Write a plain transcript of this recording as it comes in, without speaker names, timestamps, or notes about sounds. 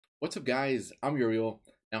What's up, guys? I'm Uriel.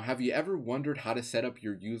 Now, have you ever wondered how to set up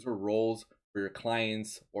your user roles for your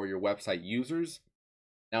clients or your website users?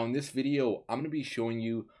 Now, in this video, I'm going to be showing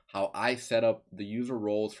you how I set up the user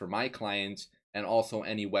roles for my clients and also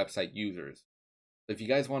any website users. So if you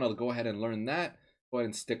guys want to go ahead and learn that, go ahead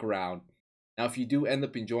and stick around. Now, if you do end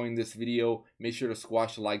up enjoying this video, make sure to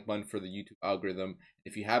squash the like button for the YouTube algorithm.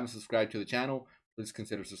 If you haven't subscribed to the channel, please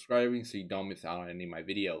consider subscribing so you don't miss out on any of my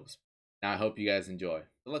videos. Now, I hope you guys enjoy.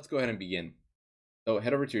 So let's go ahead and begin. So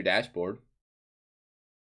head over to your dashboard,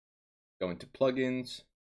 go into plugins,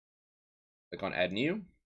 click on add new,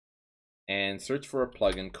 and search for a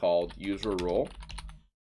plugin called user role.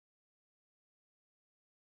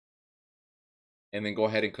 And then go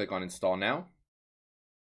ahead and click on install now.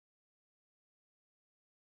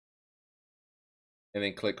 And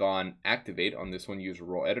then click on activate on this one, user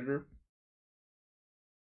role editor.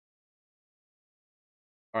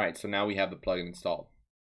 All right, so now we have the plugin installed.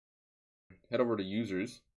 Head over to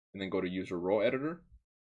users and then go to user role editor.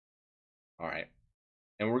 All right,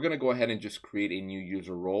 and we're gonna go ahead and just create a new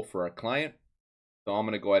user role for our client. So I'm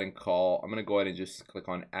gonna go ahead and just click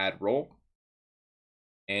on add role,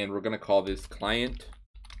 and we're gonna call this client.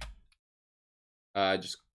 You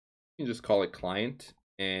can just call it client,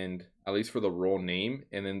 and at least for the role name,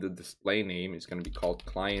 and then the display name is gonna be called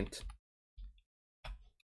client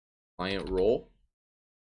role.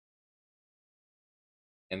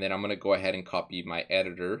 And then I'm gonna go ahead and copy my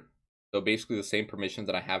editor. So basically the same permissions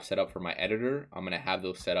that I have set up for my editor, I'm gonna have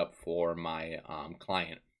those set up for my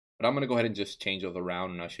client. But I'm gonna go ahead and just change those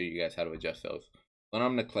around, and I'll show you guys how to adjust those. Then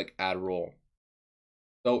I'm gonna click add role.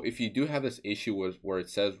 So if you do have this issue where it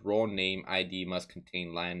says role name ID must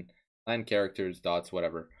contain line characters, dots,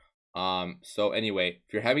 whatever. So anyway,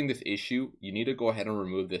 if you're having this issue, you need to go ahead and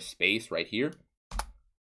remove this space right here.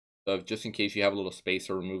 So just in case you have a little space,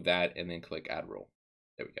 so remove that and then click add role.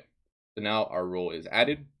 There we go. So now our role is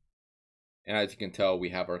added. And as you can tell, we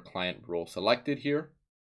have our client role selected here.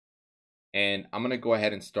 And I'm going to go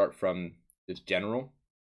ahead and start from this general.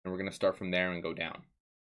 And we're going to start from there and go down.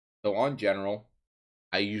 So on general,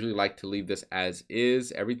 I usually like to leave this as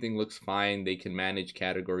is. Everything looks fine. They can manage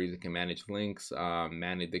categories. They can manage links.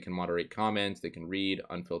 They can moderate comments. They can read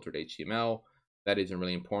unfiltered HTML. That isn't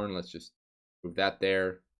really important. Let's just move that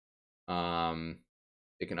there. They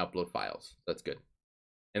can upload files. That's good.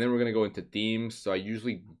 And then we're going to go into themes. So I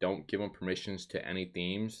usually don't give them permissions to any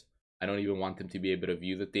themes. I don't even want them to be able to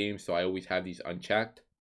view the themes. So I always have these unchecked.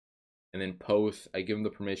 And then posts, I give them the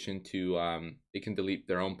permission to, they can delete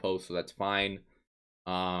their own posts. So that's fine.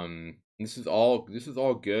 This is all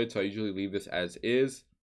good. So I usually leave this as is.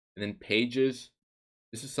 And then pages.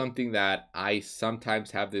 This is something that I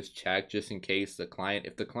sometimes have this checked just in case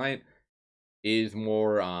if the client is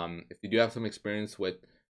more, if they do have some experience with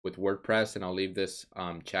WordPress, and I'll leave this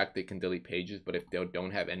checked, they can delete pages. But if they don't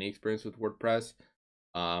have any experience with WordPress,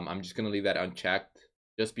 I'm just going to leave that unchecked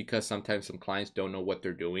just because sometimes some clients don't know what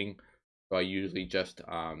they're doing. So I usually just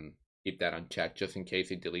keep that unchecked just in case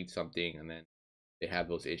they delete something and then they have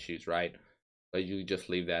those issues, right? So I usually just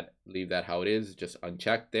leave that how it is, just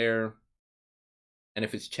unchecked there. And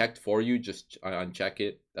if it's checked for you, just uncheck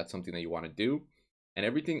it. That's something that you want to do. And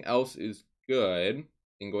everything else is good.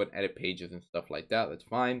 You can go and edit pages and stuff like that. That's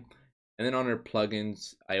fine. And then on our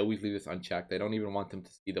plugins, I always leave this unchecked. I don't even want them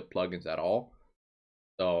to see the plugins at all.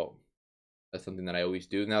 So that's something that I always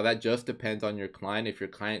do. Now that just depends on your client. If your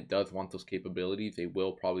client does want those capabilities, they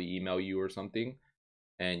will probably email you or something,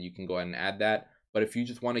 and you can go ahead and add that. But if you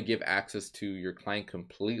just want to give access to your client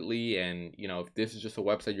completely, and if this is just a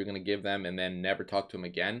website you're going to give them and then never talk to them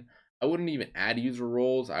again, I wouldn't even add user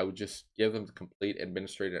roles. I would just give them complete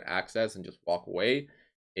administrator access and just walk away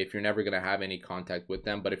if you're never going to have any contact with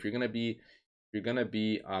them. But if you're going to be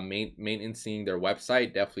maintaining their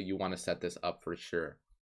website, definitely you want to set this up for sure.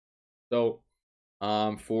 So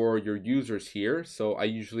for your users here, so I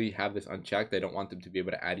usually have this unchecked. I don't want them to be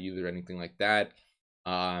able to add a user or anything like that.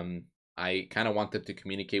 I kind of want them to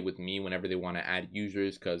communicate with me whenever they want to add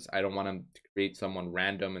users, because I don't want them to create someone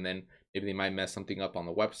random and then maybe they might mess something up on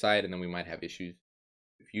the website and then we might have issues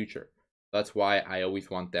in the future. That's why I always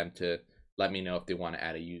want them to let me know if they want to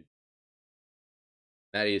add a user.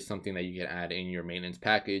 That is something that you can add in your maintenance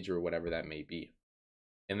package or whatever that may be.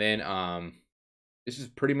 And then this is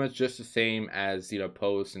pretty much just the same as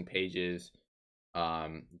posts and pages.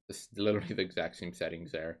 It's literally the exact same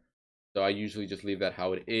settings there. So I usually just leave that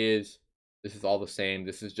how it is. This is all the same.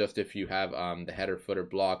 This is just if you have the header footer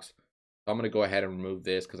blocks. So I'm going to go ahead and remove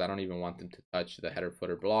this because I don't even want them to touch the header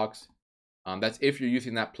footer blocks. That's if you're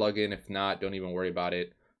using that plugin. If not, don't even worry about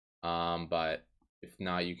it. But if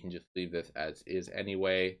not, you can just leave this as is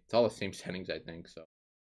anyway. It's all the same settings, I think. So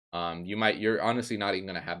You're honestly not even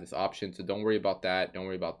gonna have this option, so don't worry about that. Don't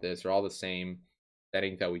worry about this. They're all the same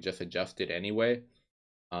settings that we just adjusted anyway.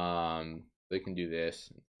 They can do this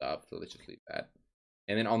and stuff, so let's just leave that.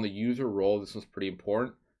 And then on the user role, this one's pretty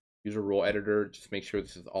important. User role editor, just make sure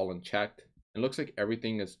this is all unchecked. It looks like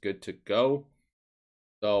everything is good to go.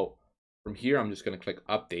 So from here, I'm just gonna click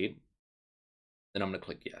update. Then I'm gonna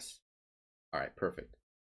click yes. All right, perfect.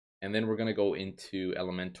 And then we're gonna go into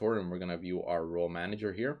Elementor and we're gonna view our role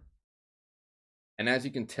manager here. And as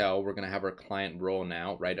you can tell, we're gonna have our client role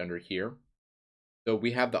now right under here. So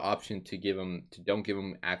we have the option to don't give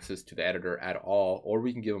them access to the editor at all, or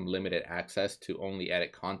we can give them limited access to only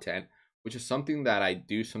edit content, which is something that I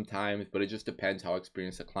do sometimes, but it just depends how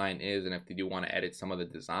experienced the client is and if they do want to edit some of the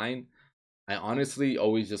design. I honestly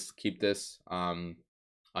always just keep this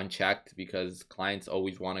unchecked because clients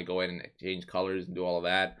always want to go ahead and change colors and do all of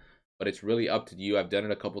that, but it's really up to you. I've done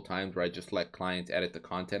it a couple times where I just let clients edit the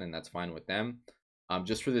content and that's fine with them.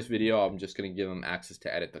 Just for this video, I'm just going to give them access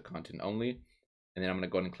to edit the content only. And then I'm going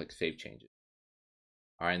to go ahead and click Save Changes.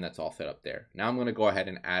 All right, and that's all set up there. Now I'm going to go ahead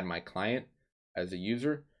and add my client as a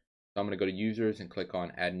user. So I'm going to go to Users and click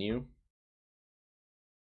on Add New.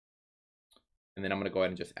 And then I'm going to go ahead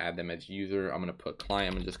and just add them as user. I'm going to put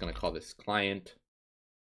client. I'm just going to call this client.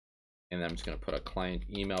 And then I'm just going to put a client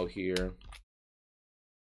email here.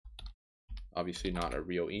 Obviously not a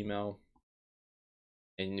real email.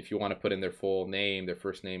 And if you want to put in their full name, their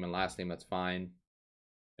first name and last name, that's fine.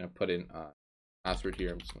 I'm going to put in password here.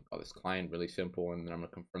 I'm just gonna call this client, really simple, and then I'm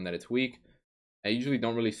gonna confirm that it's weak. I usually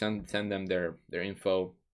don't really send them their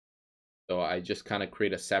info, so I just kind of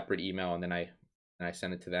create a separate email and then I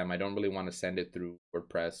send it to them. I don't really want to send it through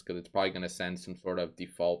WordPress because it's probably gonna send some sort of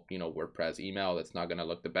default, WordPress email that's not gonna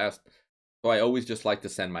look the best. So I always just like to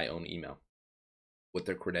send my own email with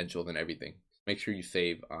their credentials and everything. Make sure you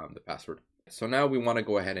save the password. So now we want to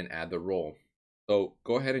go ahead and add the role. So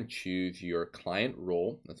go ahead and choose your client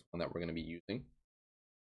role. That's one that we're going to be using.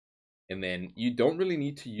 And then you don't really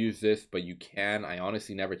need to use this, but you can. I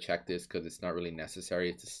honestly never check this because it's not really necessary.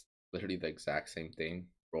 It's just literally the exact same thing.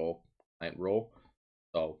 Role, client role.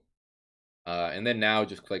 So, and then now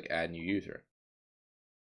just click Add New User.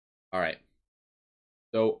 All right.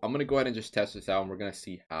 So I'm going to go ahead and just test this out and we're going to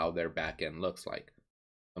see how their backend looks like.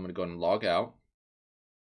 I'm going to go ahead and log out.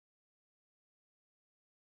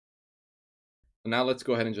 So now let's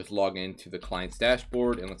go ahead and just log into the client's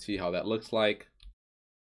dashboard and let's see how that looks like.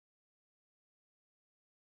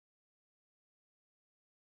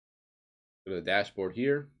 Go to the dashboard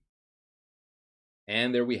here.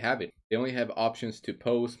 And there we have it. They only have options to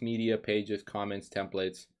post, media, pages, comments,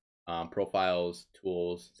 templates, profiles,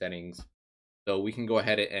 tools, settings. So we can go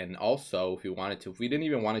ahead and also, if we wanted to, if we didn't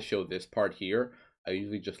even want to show this part here, I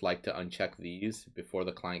usually just like to uncheck these before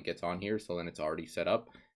the client gets on here. So then it's already set up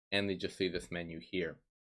and they just see this menu here.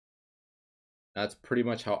 That's pretty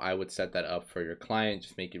much how I would set that up for your client.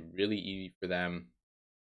 Just make it really easy for them.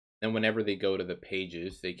 Then whenever they go to the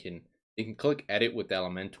pages, they can click edit with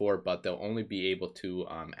Elementor, but they'll only be able to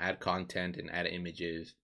add content and add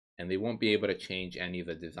images, and they won't be able to change any of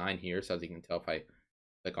the design here. So as you can tell, if I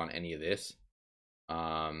click on any of this,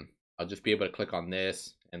 I'll just be able to click on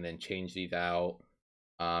this and then change these out.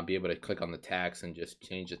 Be able to click on the text and just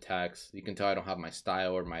change the text. You can tell I don't have my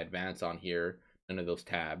style or my advanced on here, none of those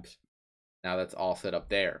tabs. Now that's all set up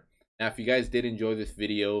there. Now if you guys did enjoy this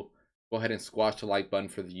video, go ahead and squash the like button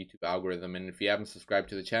for the YouTube algorithm. And if you haven't subscribed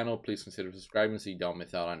to the channel, please consider subscribing so you don't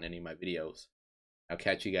miss out on any of my videos. I'll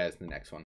catch you guys in the next one.